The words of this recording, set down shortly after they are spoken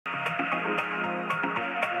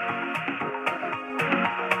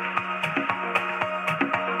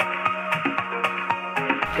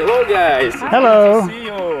Hello guys! Hello! Good to see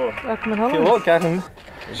you! Welcome in Holland. Hello Karen!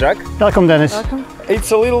 Jacques! Welcome Dennis! Welcome. It's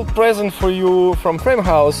a little present for you from Frame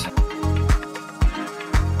House.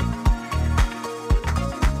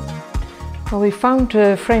 Well, we found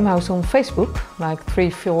Frame House on Facebook like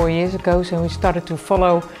 3-4 years ago, so we started to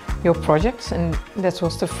follow your projects, and that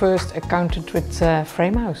was the first encounter with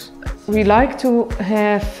Frame House. We like to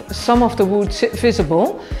have some of the wood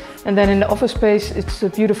visible, and then in the office space it's a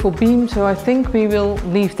beautiful beam, so I think we will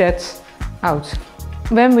leave that out.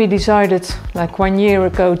 When we decided like 1 year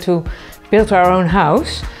ago to build our own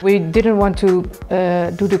house, we didn't want to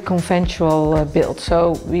do the conventional build,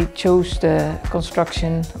 so we chose the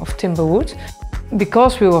construction of timber wood.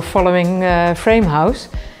 Because we were following Frame House,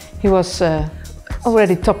 he was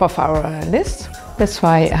already top of our list. That's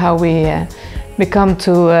why how we come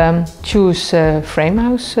to choose Frame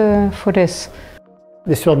House for this.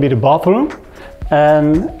 This will be the bathroom,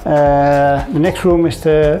 and the next room is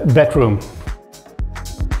the bedroom.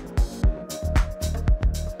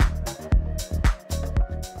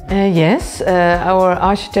 Yes, our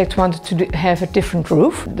architect wanted to have a different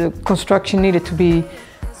roof. The construction needed to be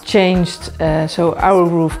changed so our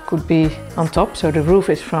roof could be on top. So the roof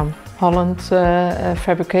is from Holland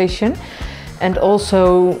fabrication, and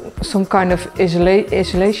also some kind of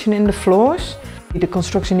isolation in the floors. The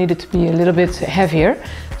construction needed to be a little bit heavier,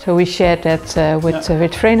 so we shared that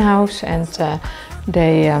with Frame House, and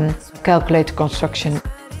they calculate the construction.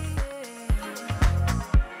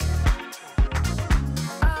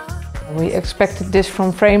 We expected this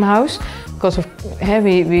from Frame House because of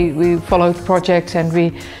we followed projects, and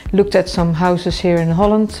we looked at some houses here in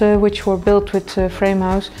Holland which were built with Frame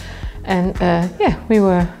House, and yeah, we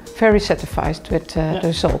were very satisfied with the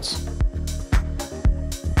results.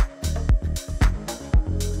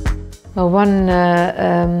 Well,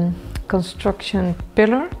 one construction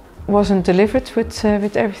pillar wasn't delivered with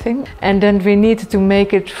everything, and then we needed to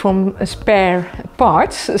make it from spare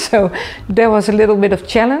parts, so there was a little bit of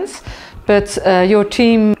challenge, but your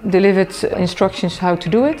team delivered instructions how to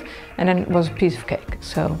do it, and then it was a piece of cake,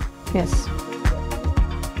 so yes.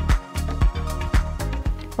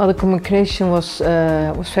 Well, the communication was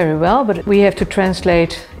very well, but we have to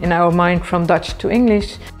translate in our mind from Dutch to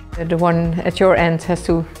English. The one at your end has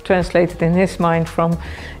to translate it in his mind from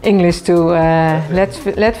English to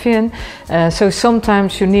Latvian. So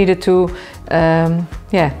sometimes you needed to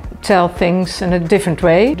yeah, tell things in a different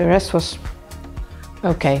way. The rest was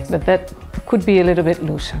okay, but that could be a little bit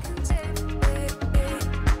looser.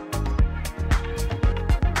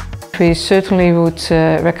 We certainly would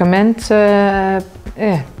recommend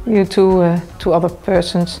yeah, you to other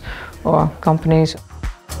persons or companies.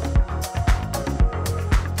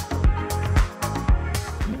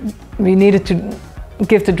 We needed to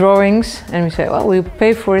give the drawings, and we said, well, we'll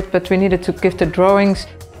pay for it, but we needed to give the drawings,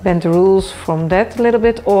 bend the rules from that a little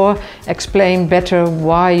bit, or explain better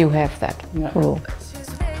why you have that rule.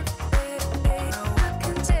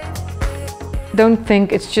 Don't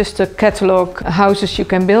think it's just a catalogue houses you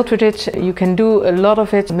can build with it. You can do a lot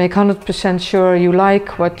of it. Make 100% sure you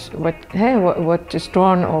like what is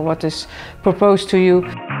drawn or what is proposed to you.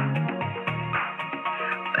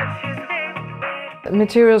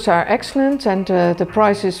 Materials are excellent, and the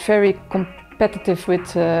price is very competitive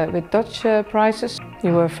with Dutch prices.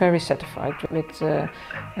 You were very satisfied with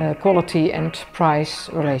quality and price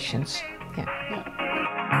relations. Yeah.